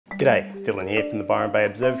G'day, Dylan here from the Byron Bay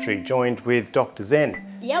Observatory, joined with Dr. Zen.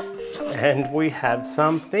 Yep. And we have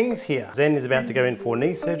some things here. Zen is about to go in for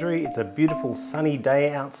knee surgery. It's a beautiful sunny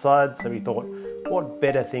day outside, so we thought, what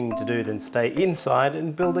better thing to do than stay inside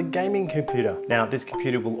and build a gaming computer? Now, this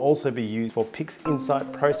computer will also be used for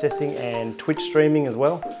PixInsight processing and Twitch streaming as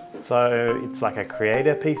well. So it's like a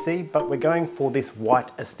creator PC, but we're going for this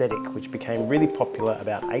white aesthetic, which became really popular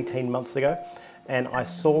about 18 months ago. And I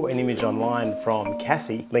saw an image online from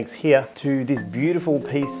Cassie, links here, to this beautiful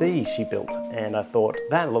PC she built. And I thought,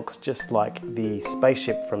 that looks just like the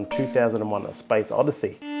spaceship from 2001: A Space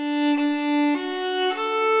Odyssey.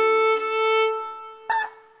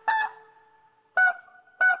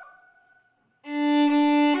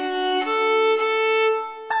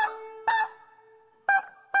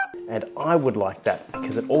 And I would like that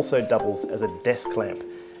because it also doubles as a desk lamp.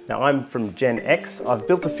 Now, I'm from Gen X. I've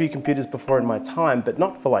built a few computers before in my time, but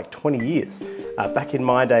not for like 20 years. Back in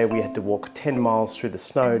my day, we had to walk 10 miles through the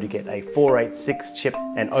snow to get a 486 chip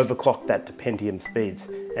and overclock that to Pentium speeds.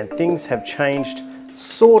 And things have changed,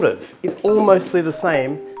 sort of. It's all mostly the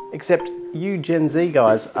same, except you Gen Z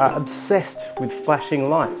guys are obsessed with flashing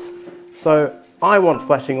lights. So I want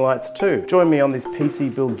flashing lights too. Join me on this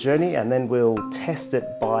PC build journey and then we'll test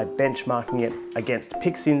it by benchmarking it against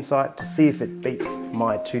PixInsight to see if it beats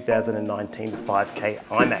my 2019 5K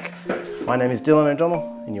iMac. My name is Dylan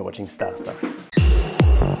O'Donnell and you're watching Star Stuff.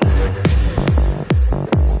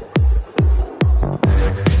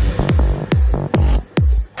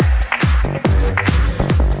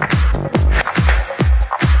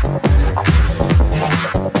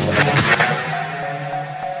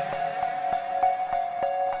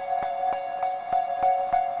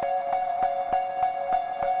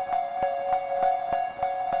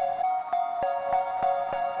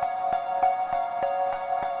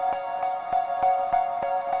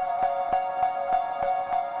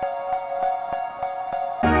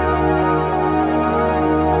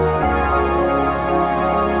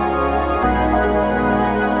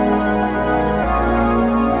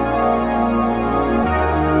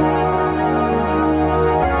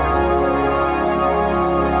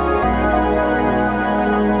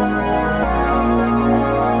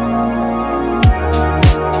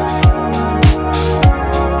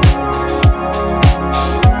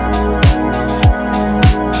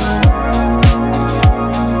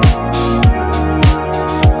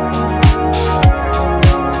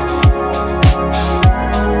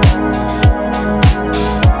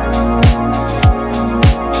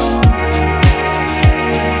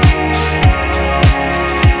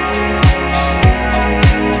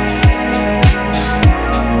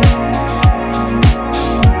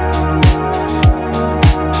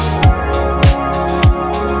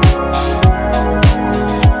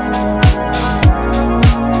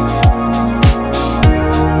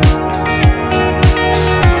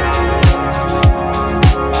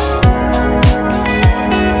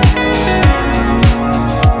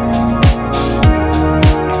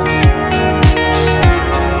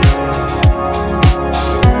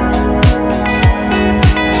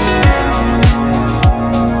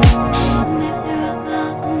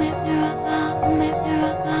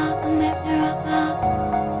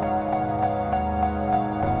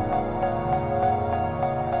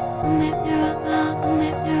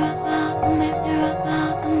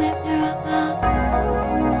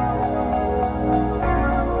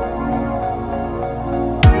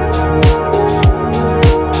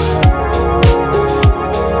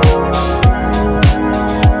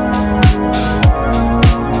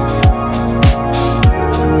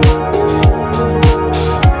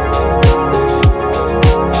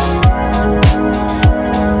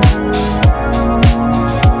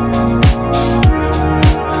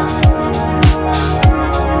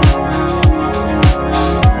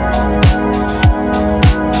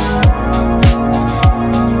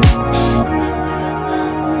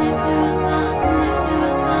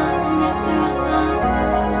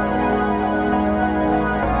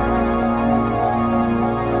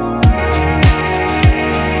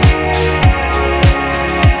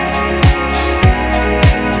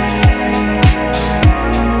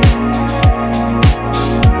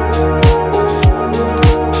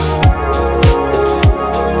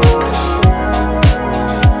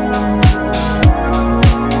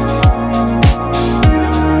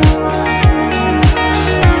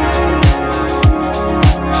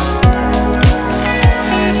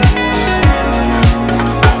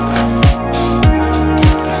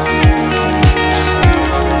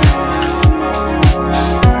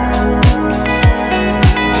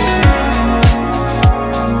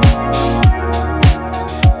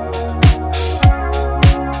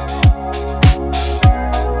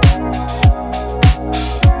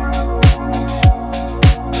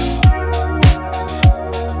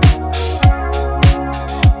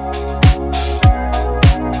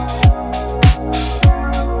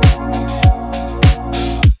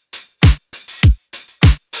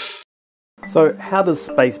 So how does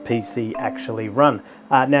Space PC actually run?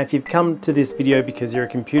 Now if you've come to this video because you're a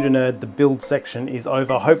computer nerd, the build section is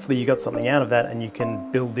over. Hopefully you got something out of that and you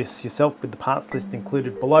can build this yourself with the parts list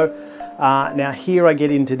included below. Now here I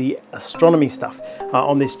get into the astronomy stuff.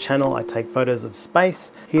 On this channel I take photos of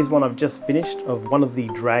space. Here's one I've just finished of one of the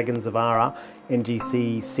Dragons of Ara,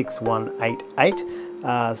 NGC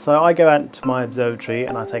 6188. So I go out to my observatory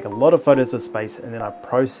and I take a lot of photos of space and then I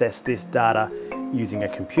process this data using a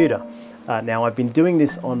computer. Now I've been doing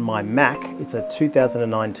this on my Mac. It's a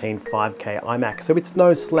 2019 5K iMac, so it's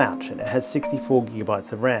no slouch and it has 64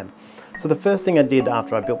 gigabytes of RAM. So the first thing I did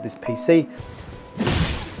after I built this PC,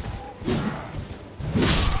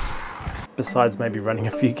 besides maybe running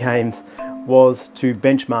a few games, was to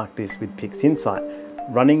benchmark this with PixInsight.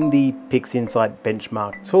 Running the PixInsight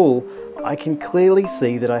benchmark tool, I can clearly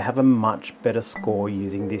see that I have a much better score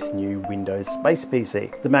using this new Windows Space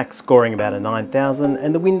PC. The Mac scoring about a 9,000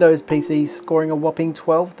 and the Windows PC scoring a whopping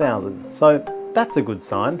 12,000. So that's a good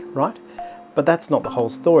sign, right? But that's not the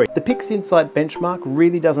whole story. The PixInsight benchmark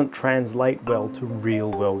really doesn't translate well to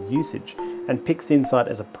real-world usage, and PixInsight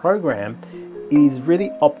as a program is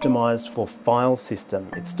really optimized for file system.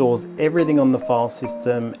 It stores everything on the file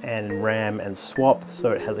system and RAM and swap,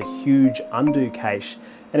 so it has a huge undo cache,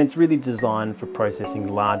 and it's really designed for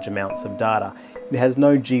processing large amounts of data. It has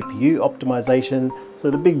no GPU optimization, so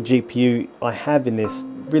the big GPU I have in this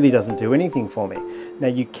really doesn't do anything for me. Now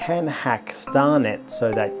you can hack StarNet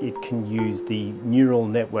so that it can use the neural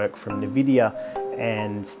network from NVIDIA,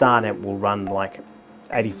 and StarNet will run like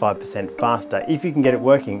 85% faster if you can get it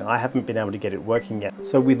working. I haven't been able to get it working yet.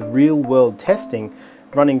 So with real world testing,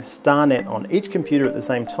 running StarNet on each computer at the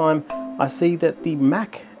same time, I see that the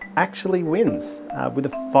Mac actually wins with a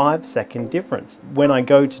 5-second difference. When I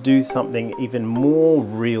go to do something even more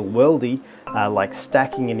real worldy, like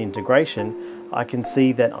stacking and integration, I can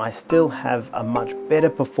see that I still have a much better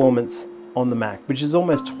performance on the Mac, which is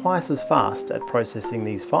almost twice as fast at processing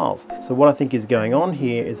these files. So what I think is going on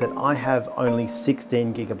here is that I have only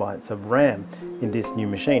 16 gigabytes of RAM in this new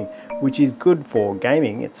machine, which is good for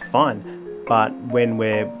gaming, it's fine. But when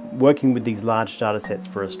we're working with these large data sets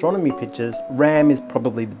for astronomy pictures, RAM is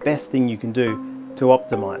probably the best thing you can do to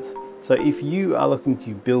optimize. So if you are looking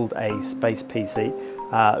to build a space PC,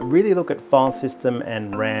 really look at file system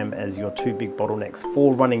and RAM as your two big bottlenecks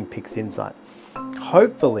for running PixInsight.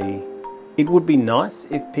 Hopefully, it would be nice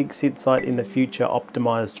if PixInsight in the future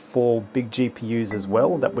optimized for big GPUs as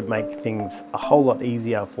well. That would make things a whole lot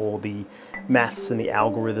easier for the maths and the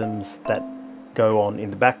algorithms that go on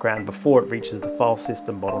in the background before it reaches the file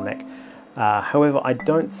system bottleneck. However, I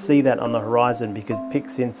don't see that on the horizon because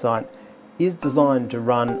PixInsight is designed to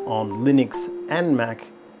run on Linux and Mac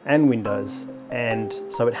and Windows, and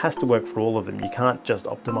so it has to work for all of them. You can't just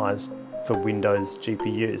optimize for Windows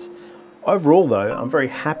GPUs. Overall though, I'm very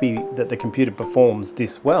happy that the computer performs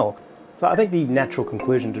this well. So I think the natural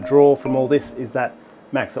conclusion to draw from all this is that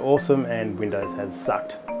Macs are awesome and Windows has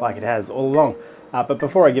sucked, like it has all along. But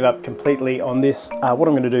before I give up completely on this, what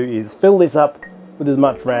I'm going to do is fill this up with as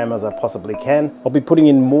much RAM as I possibly can. I'll be putting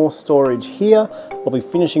in more storage here. I'll be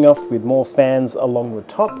finishing off with more fans along the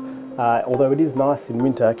top. Although it is nice in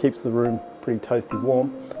winter, it keeps the room pretty toasty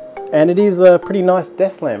warm. And it is a pretty nice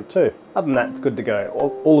desk lamp too. Other than that, it's good to go.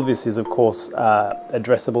 All of this is of course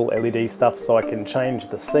addressable LED stuff, so I can change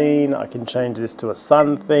the scene. I can change this to a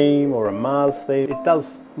sun theme or a Mars theme. It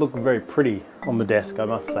does look very pretty on the desk, I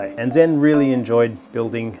must say. And Zen really enjoyed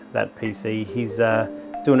building that PC. He's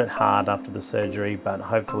doing it hard after the surgery, but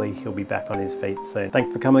hopefully he'll be back on his feet soon.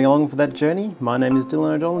 Thanks for coming along for that journey. My name is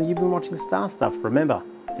Dylan O'Donnell and you've been watching Star Stuff. Remember,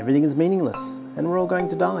 everything is meaningless and we're all going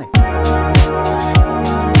to die.